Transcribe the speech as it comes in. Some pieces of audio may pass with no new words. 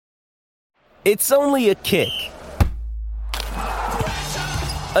It's only a kick,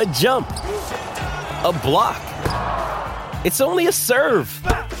 a jump, a block. It's only a serve.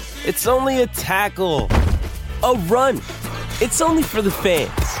 It's only a tackle, a run. It's only for the fans.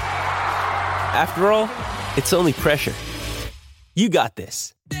 After all, it's only pressure. You got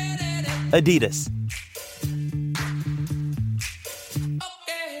this. Adidas.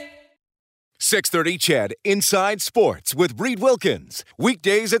 630 CHED Inside Sports with Reed Wilkins.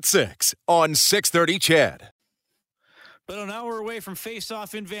 Weekdays at 6 on 630 CHED. But an hour away from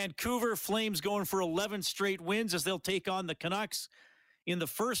face-off in Vancouver, Flames going for 11 straight wins as they'll take on the Canucks. In the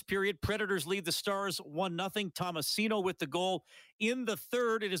first period, Predators lead the Stars 1-0. Tomasino with the goal. In the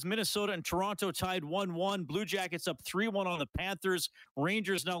third, it is Minnesota and Toronto tied 1-1. Blue Jackets up 3-1 on the Panthers.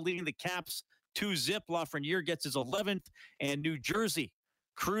 Rangers now leading the Caps 2-0. Lafreniere gets his 11th. And New Jersey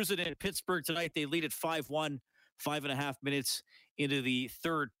cruising in Pittsburgh tonight. They lead at 5-1, 5.5 minutes into the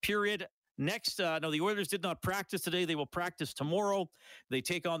third period. Next, no, the Oilers did not practice today. They will practice tomorrow. They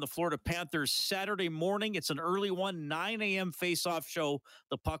take on the Florida Panthers Saturday morning. It's an early one, 9 a.m. face-off show.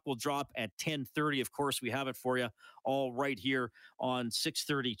 The puck will drop at 10:30. Of course, we have it for you all right here on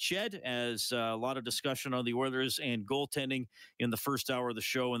 630 CHED, as a lot of discussion on the Oilers and goaltending in the first hour of the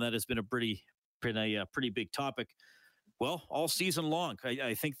show, and that has been a pretty big topic. Well, all season long.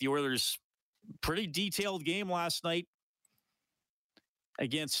 I think the Oilers, pretty detailed game last night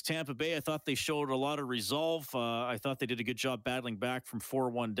against Tampa Bay. I thought they showed a lot of resolve. I thought they did a good job battling back from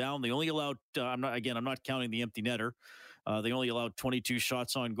 4-1 down. They only allowed, I'm not counting the empty netter. They only allowed 22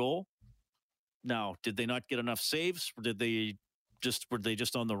 shots on goal. Now, did they not get enough saves? Or were they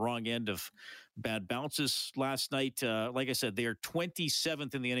just on the wrong end of bad bounces last night? Like I said, they are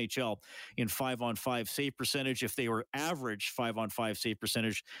 27th in the NHL in 5-on-5 save percentage. If they were average 5-on-5 save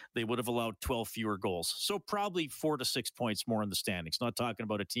percentage, they would have allowed 12 fewer goals. So probably 4 to 6 points more in the standings. Not talking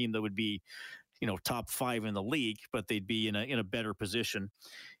about a team that would be, top 5 in the league, but they'd be in a better position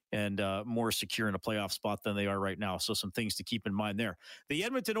and more secure in a playoff spot than they are right now. So some things to keep in mind there. The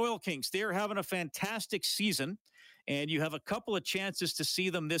Edmonton Oil Kings, they're having a fantastic season, and you have a couple of chances to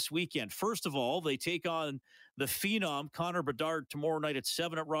see them this weekend. First of all, they take on the phenom Connor Bedard tomorrow night at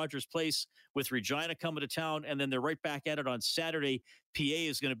 7 at Rogers Place, with Regina coming to town, and then they're right back at it on Saturday. PA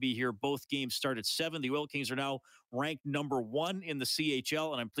is going to be here. Both games start at 7. The Oil Kings are now ranked number 1 in the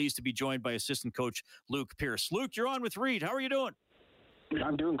CHL, and I'm pleased to be joined by assistant coach Luke Pierce. Luke, you're on with Reed. How are you doing?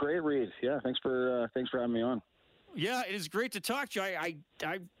 I'm doing great, Reed. Yeah, thanks for having me on. Yeah, it is great to talk to you.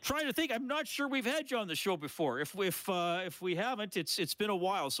 I'm trying to think. I'm not sure we've had you on the show before. If we haven't, it's been a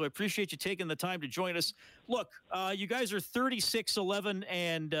while. So I appreciate you taking the time to join us. Look, you guys are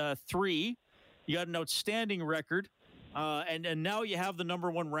 36-11-3. You got an outstanding record, and now you have the number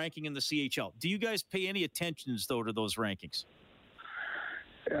 1 ranking in the CHL. Do you guys pay any attentions though to those rankings?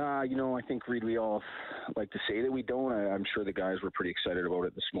 I think, Reed, we all like to say that we don't. I'm sure the guys were pretty excited about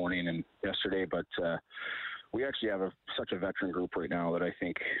it this morning and yesterday, but we actually have such a veteran group right now that I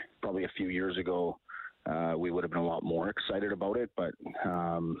think probably a few years ago we would have been a lot more excited about it, but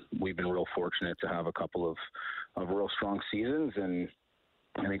we've been real fortunate to have a couple of real strong seasons, and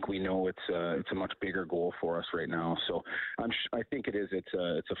I think we know it's a much bigger goal for us right now. So I think it is. It's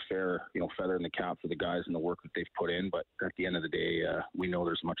a fair feather in the cap for the guys and the work that they've put in. But at the end of the day, we know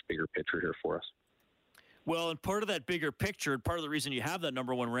there's a much bigger picture here for us. Well, and part of that bigger picture, part of the reason you have that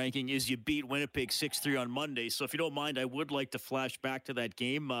number 1 ranking is you beat Winnipeg 6-3 on Monday. So if you don't mind, I would like to flash back to that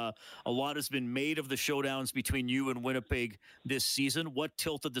game. A lot has been made of the showdowns between you and Winnipeg this season. What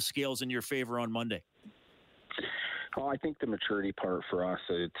tilted the scales in your favor on Monday? Well, I think the maturity part for us,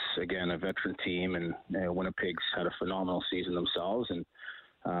 it's, again, a veteran team, and Winnipeg's had a phenomenal season themselves, and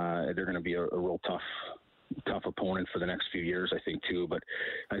they're going to be a real tough opponent for the next few years, I think, too. But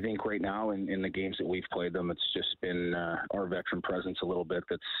I think right now in the games that we've played them, it's just been our veteran presence a little bit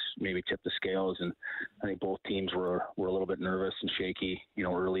that's maybe tipped the scales. And I think both teams were a little bit nervous and shaky,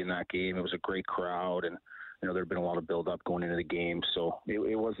 early in that game. It was a great crowd, and there had been a lot of build-up going into the game. So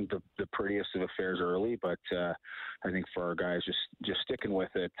it wasn't the prettiest of affairs early, but I think for our guys just sticking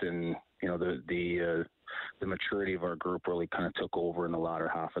with it, and the maturity of our group really kind of took over in the latter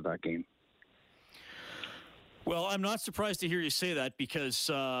half of that game. Well, I'm not surprised to hear you say that, because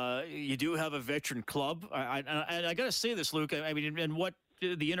you do have a veteran club. I got to say this, Luke. I mean, and what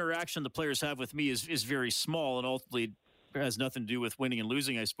the interaction the players have with me is very small, and ultimately has nothing to do with winning and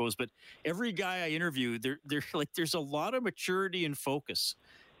losing, I suppose. But every guy I interview, they're like, there's a lot of maturity and focus.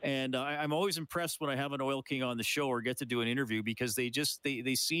 And I'm always impressed when I have an Oil King on the show or get to do an interview, because they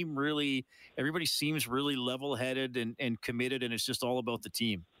seem really, everybody seems really level-headed and committed, and it's just all about the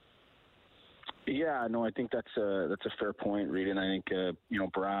team. Yeah, no, I think that's a fair point, Reed. And I think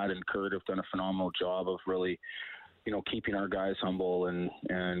Brad and Kurt have done a phenomenal job of really, keeping our guys humble and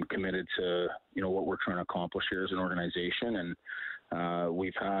committed to what we're trying to accomplish here as an organization. And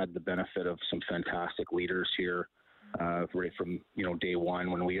we've had the benefit of some fantastic leaders here right from day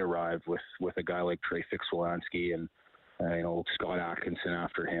one when we arrived with a guy like Trey Fix-Wolansky and Scott Atkinson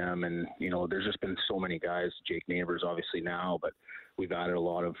after him. And there's just been so many guys. Jake Neighbors obviously now, but we've added a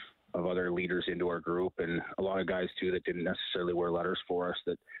lot of other leaders into our group, and a lot of guys too that didn't necessarily wear letters for us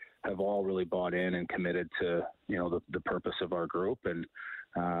that have all really bought in and committed to the purpose of our group. And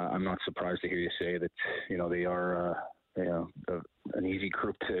I'm not surprised to hear you say that they are an easy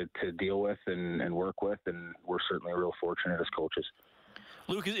group to deal with and work with, and we're certainly real fortunate as coaches.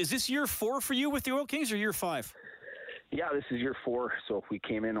 Luke, is this year 4 for you with the Oil Kings or year 5? Yeah, this is year 4. So if we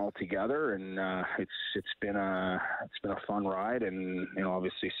came in all together, and it's been a fun ride, and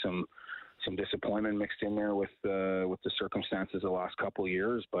obviously some disappointment mixed in there with the circumstances the last couple of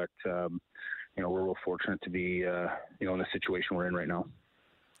years. But we're real fortunate to be in the situation we're in right now.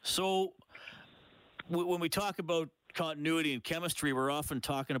 So when we talk about continuity and chemistry, we're often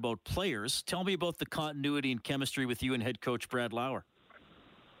talking about players. Tell me about the continuity and chemistry with you and head coach Brad Lauer.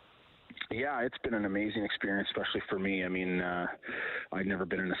 Yeah, it's been an amazing experience, especially for me. I mean, I'd never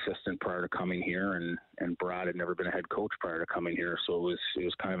been an assistant prior to coming here, and Brad had never been a head coach prior to coming here, so it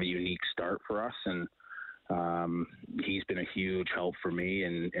was kind of a unique start for us. And he's been a huge help for me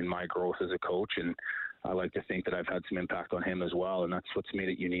in my growth as a coach, and I like to think that I've had some impact on him as well, and that's what's made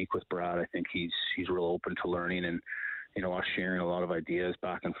it unique with Brad. I think he's real open to learning and us sharing a lot of ideas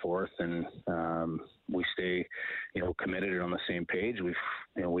back and forth, and we stay committed and on the same page.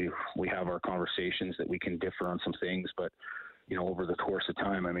 We have our conversations that we can differ on some things, but over the course of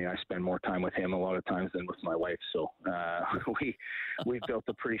time, I mean, I spend more time with him a lot of times than with my wife. So we've built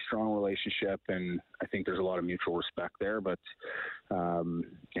a pretty strong relationship, and I think there's a lot of mutual respect there. But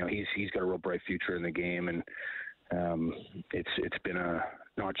he's got a real bright future in the game, and it's been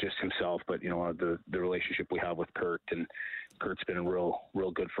not just himself, but the relationship we have with Kurt, and Kurt's been real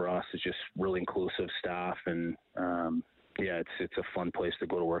good for us. It's just really inclusive staff, and it's a fun place to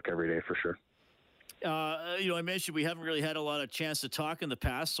go to work every day for sure. I mentioned we haven't really had a lot of chance to talk in the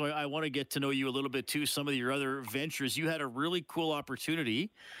past, so I want to get to know you a little bit too. Some of your other ventures. You had a really cool opportunity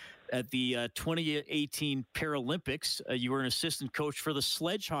at the 2018 Paralympics. You were an assistant coach for the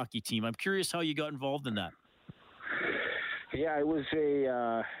sledge hockey team. I'm curious how you got involved in that. Yeah, it was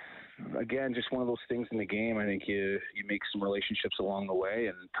again, just one of those things in the game. I think you make some relationships along the way,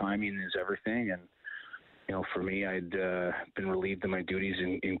 and timing is everything. And for me, I'd been relieved of my duties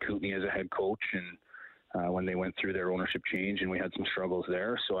in Kootenay as a head coach, and when they went through their ownership change, and we had some struggles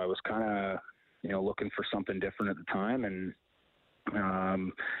there. So I was kind of looking for something different at the time, and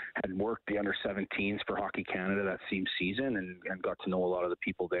had worked the under-17s for Hockey Canada that same season, and got to know a lot of the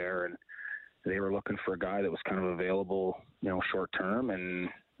people there, and they were looking for a guy that was kind of available, short term, and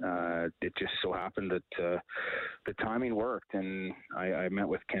it just so happened that the timing worked, and I met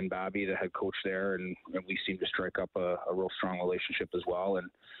with Ken Babby, the head coach there, and we seemed to strike up a real strong relationship as well, and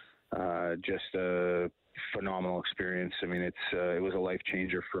just a phenomenal experience. I mean, it was a life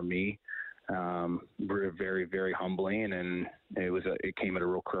changer for me. Very, very humbling, and it came at a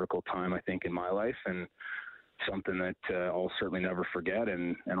real critical time, I think, in my life, and something that I'll certainly never forget,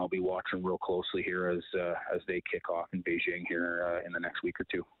 and I'll be watching real closely here as they kick off in Beijing here in the next week or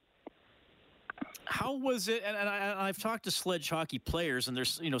two. How was it? And I've talked to sledge hockey players, and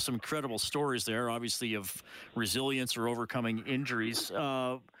there's some incredible stories there, obviously, of resilience or overcoming injuries.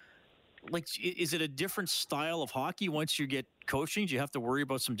 Is it a different style of hockey once you get coaching? Do you have to worry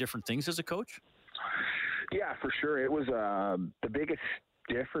about some different things as a coach? Yeah, for sure. It was the biggest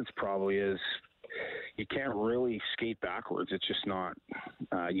difference probably is you can't really skate backwards. It's just not.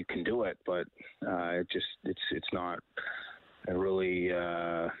 You can do it, but it's not really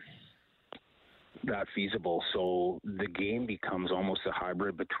that feasible. So the game becomes almost a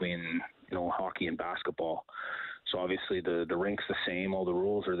hybrid between hockey and basketball. So obviously the rink's the same, all the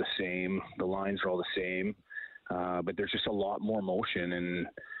rules are the same, the lines are all the same, but there's just a lot more motion,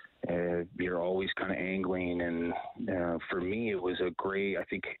 and you're always kind of angling. And for me, it was a great. I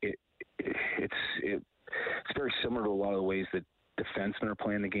think it's very similar to a lot of the ways that defensemen are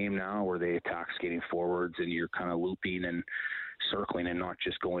playing the game now, where they attack skating forwards, and you're kind of looping and circling and not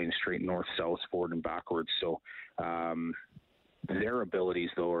just going straight north, south, forward, and backwards. So their abilities,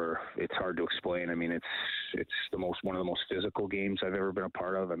 though, it's hard to explain. I mean, it's one of the most physical games I've ever been a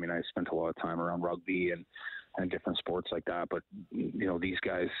part of. I mean, I spent a lot of time around rugby, and different sports like that. But these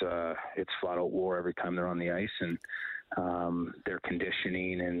guys, it's flat out war every time they're on the ice, and their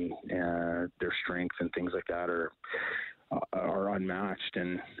conditioning and their strength and things like that are unmatched.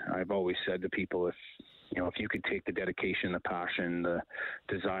 And I've always said to people, if you could take the dedication, the passion, the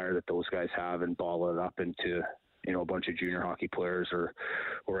desire that those guys have and ball it up into a bunch of junior hockey players or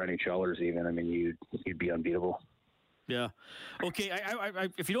NHLers even, I mean, you'd be unbeatable. Yeah. Okay. I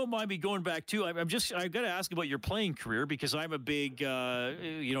if you don't mind me going back too, I've got to ask about your playing career, because I'm a big,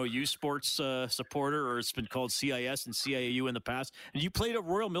 youth sports supporter, or it's been called CIS and CIAU in the past. And you played at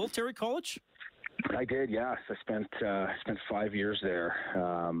Royal Military College? I did. Yes. I spent 5 years there.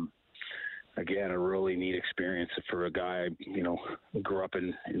 Again, a really neat experience for a guy, grew up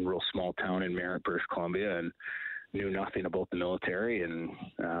in a real small town in Merritt, British Columbia, and knew nothing about the military, and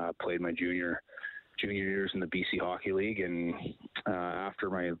played my junior years in the BC Hockey League. And after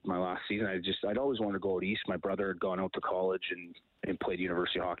my last season, I'd always wanted to go out east. My brother had gone out to college and played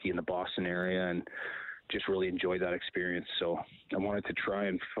university hockey in the Boston area, and just really enjoyed that experience. So I wanted to try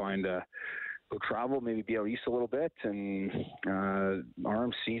and go travel, maybe be out east a little bit. And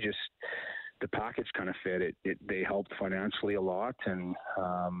RMC, just the package kind of fit. They helped financially a lot, and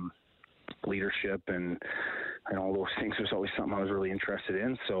leadership and all those things was always something I was really interested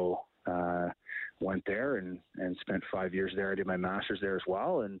in. So went there and spent 5 years there. I did my master's there as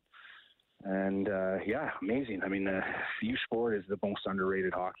well, and amazing. I mean, the youth sport is the most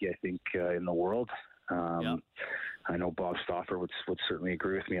underrated hockey, I think, in the world. I know Bob Stauffer would certainly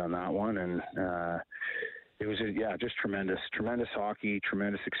agree with me on that one, and it was just tremendous hockey,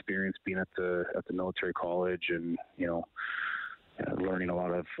 tremendous experience being at the military college, and learning a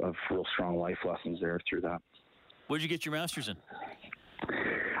lot of real strong life lessons there through that. What did you get your master's in?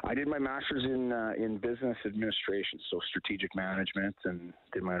 I did my master's in business administration, so strategic management, and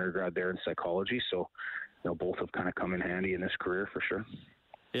did my undergrad there in psychology. So, both have kind of come in handy in this career for sure.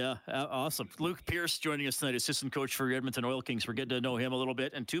 Yeah, awesome. Luke Pierce joining us tonight, assistant coach for your Edmonton Oil Kings. We're getting to know him a little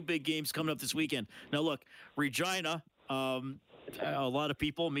bit, and 2 big games coming up this weekend. Now, look, Regina, a lot of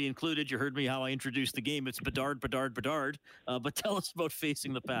people, me included, you heard me how I introduced the game. It's Bedard. But tell us about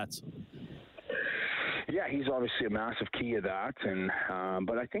facing the Pats. Yeah, he's obviously a massive key of that, and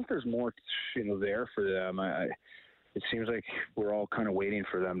but I think there's more, there for them. It seems like we're all kind of waiting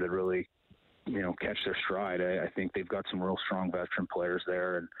for them to really, catch their stride. I think they've got some real strong veteran players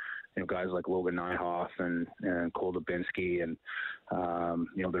there, and guys like Logan Nyhoff and Cole Dubinsky, and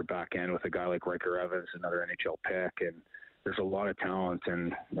their back end with a guy like Riker Evans, another NHL pick, and there's a lot of talent.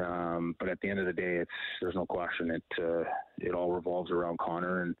 And but at the end of the day, there's no question it all revolves around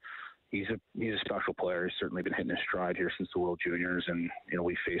Connor, and he's a special player. He's certainly been hitting his stride here since the World Juniors, and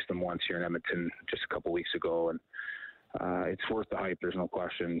we faced him once here in Edmonton just a couple weeks ago, and it's worth the hype. There's no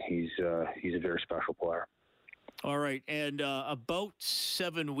question. He's a very special player. All right, and about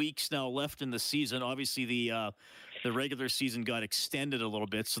 7 weeks now left in the season. Obviously, the regular season got extended a little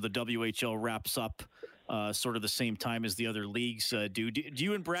bit, so the WHL wraps up sort of the same time as the other leagues do. Do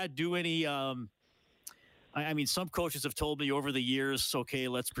you and Brad do any? I mean, some coaches have told me over the years, okay,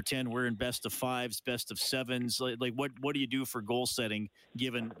 let's pretend we're in best of 5s, best of 7s. Like what do you do for goal setting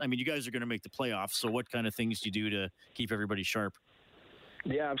given, I mean, you guys are going to make the playoffs, so what kind of things do you do to keep everybody sharp?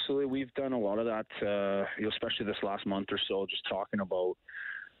 Yeah, absolutely. We've done a lot of that, especially this last month or so, just talking about,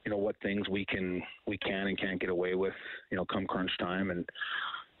 what things we can and can't get away with, come crunch time. And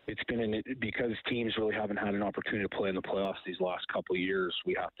it's been because teams really haven't had an opportunity to play in the playoffs these last couple of years,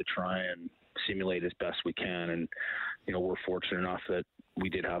 we have to try and simulate as best we can. And, we're fortunate enough that we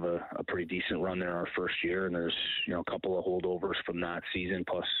did have a pretty decent run there our first year. And there's, a couple of holdovers from that season,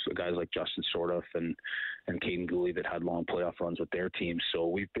 plus guys like Justin Sordoff and Caden Gooley that had long playoff runs with their teams. So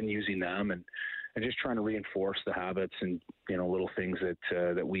we've been using them and just trying to reinforce the habits and, little things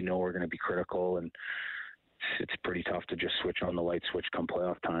that we know are going to be critical. And it's pretty tough to just switch on the light switch come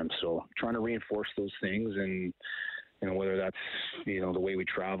playoff time. So trying to reinforce those things, and whether that's the way we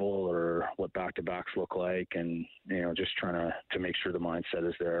travel or what back-to-backs look like, and just trying to make sure the mindset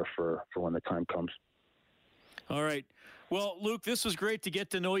is there for when the time comes. All right. Well, Luke, this was great to get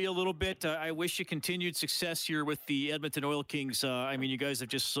to know you a little bit. I wish you continued success here with the Edmonton Oil Kings. I mean, you guys have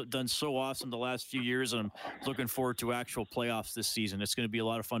just done so awesome the last few years, and I'm looking forward to actual playoffs this season. It's going to be a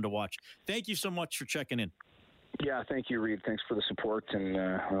lot of fun to watch. Thank you so much for checking in. Yeah, thank you, Reed. Thanks for the support, and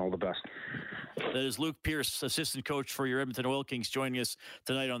all the best. That is Luke Pierce, assistant coach for your Edmonton Oil Kings, joining us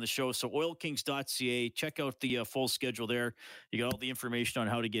tonight on the show. So oilkings.ca, check out the full schedule there. You got all the information on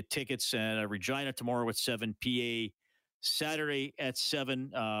how to get tickets. And Regina tomorrow at 7, PA Saturday at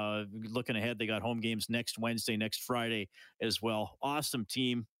 7. Looking ahead, they got home games next Wednesday, next Friday as well. Awesome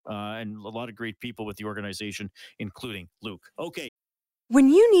team and a lot of great people with the organization, including Luke. Okay. When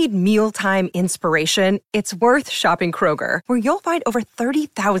you need mealtime inspiration, it's worth shopping Kroger, where you'll find over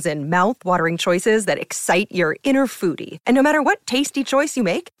 30,000 mouth-watering choices that excite your inner foodie. And no matter what tasty choice you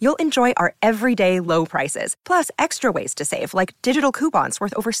make, you'll enjoy our everyday low prices, plus extra ways to save, like digital coupons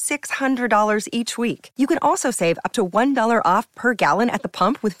worth over $600 each week. You can also save up to $1 off per gallon at the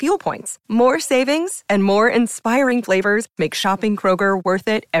pump with fuel points. More savings and more inspiring flavors make shopping Kroger worth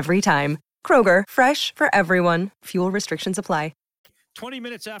it every time. Kroger, fresh for everyone. Fuel restrictions apply. 20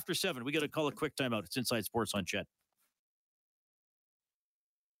 minutes after 7, we got to call a quick timeout. It's Inside Sports on Chet.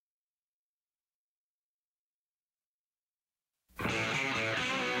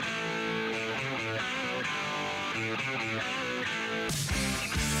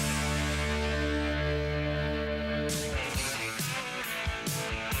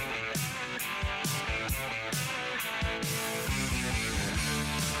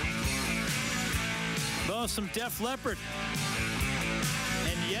 Well, some Def Leppard.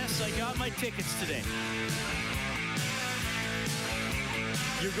 Yes, I got my tickets today.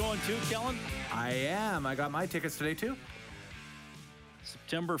 You're going too, Kellen? I am. I got my tickets today too.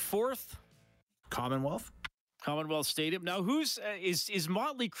 September 4th. Commonwealth Stadium. Now, is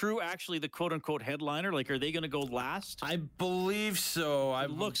Motley Crue actually the quote-unquote headliner? Like, are they going to go last? I believe so.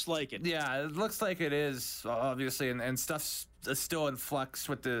 It looks like it. Yeah, it looks like it is, obviously, and stuff's still in flux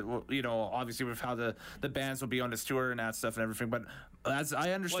with the, obviously with how the bands will be on this tour and that stuff and everything. But as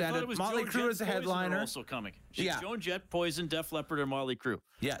I understand it, Motley Crue is a headliner. Also coming. Joan Jett, Poison, Def Leppard, and Motley Crue.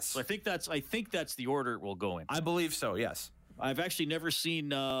 Yes. So I think that's the order it will go in. I believe so. Yes. I've actually never seen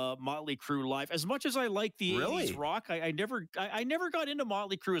Motley Crue live. As much as I like the 80s rock, I never got into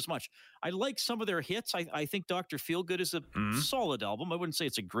Motley Crue as much. I like some of their hits. I think Dr. Feelgood is a solid album. I wouldn't say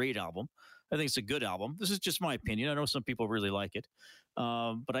it's a great album. I think it's a good album. This is just my opinion. I know some people really like it.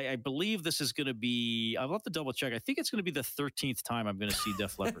 But I believe this is going to be, I'll have to double check. I think it's going to to be the 13th time I'm going to see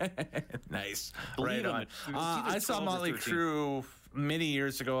Def Leppard. Nice. Believe right on. I saw Motley Crue many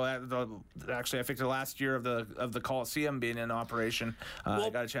years ago. Actually, I think the last year of the Coliseum being in operation, I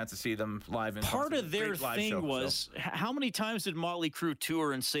got a chance to see them live. Part of their thing was, how many times did Motley Crue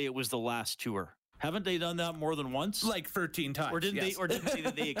tour and say it was the last tour? Haven't they done that more than once? Like 13 times. Or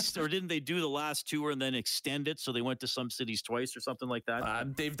didn't they do the last tour and then extend it so they went to some cities twice or something like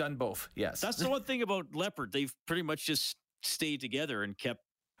that? They've done both. Yes. That's the one thing about Leopard. They've pretty much just stayed together and kept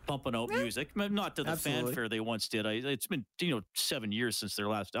pumping out music. Not to the fanfare they once did. It's been 7 years since their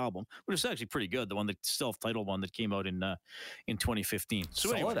last album, but it's actually pretty good. The one, the self-titled one that came out in 2015.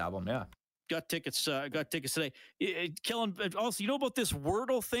 So solid album, yeah. Got tickets today. Kellen, also, you know about this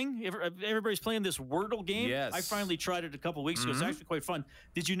Wordle thing? Everybody's playing this Wordle game. Yes. I finally tried it a couple weeks ago. It's actually quite fun.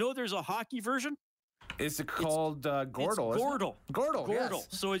 Did you know there's a hockey version? Is it called Gordle? It's Gordle. Gordle, yes.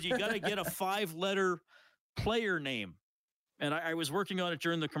 So you got to get a 5-letter player name. And I was working on it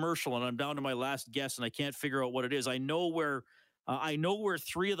during the commercial, and I'm down to my last guess, and I can't figure out what it is. I know where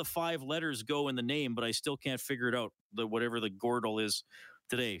 3 of the 5 letters go in the name, but I still can't figure it out. Whatever the Gordle is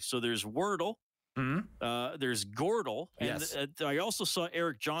today. So there's Wordle, there's Gordle, and yes. I also saw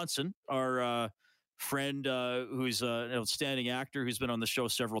Eric Johnson, our friend, who's an outstanding actor who's been on the show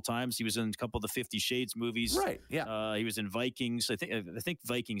several times. He was in a couple of the 50 Shades movies. Right. Yeah. He was in Vikings. I think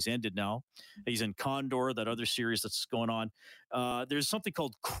Vikings ended now. He's in Condor, that other series that's going on. There's something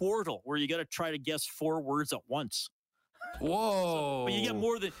called Quordle, where you got to try to guess 4 words at once. Whoa! But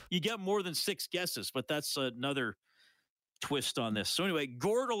you get more than 6 guesses. But that's another twist on this. So anyway,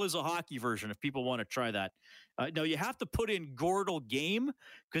 Gordle is a hockey version if people want to try that. Now you have to put in Gordle game,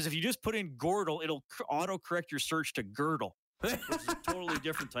 because if you just put in Gordle, it'll auto-correct your search to Girdle, which is a totally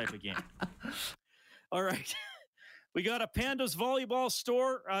different type of game. All right. We got a Pandas volleyball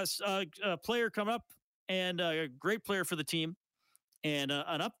store player coming up, and a great player for the team, and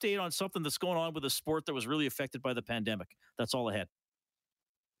an update on something that's going on with a sport that was really affected by the pandemic. That's all ahead.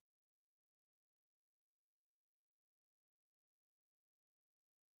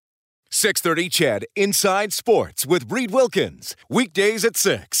 .630 CHED Inside Sports with Reed Wilkins. Weekdays at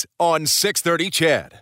 6 on 630 CHED.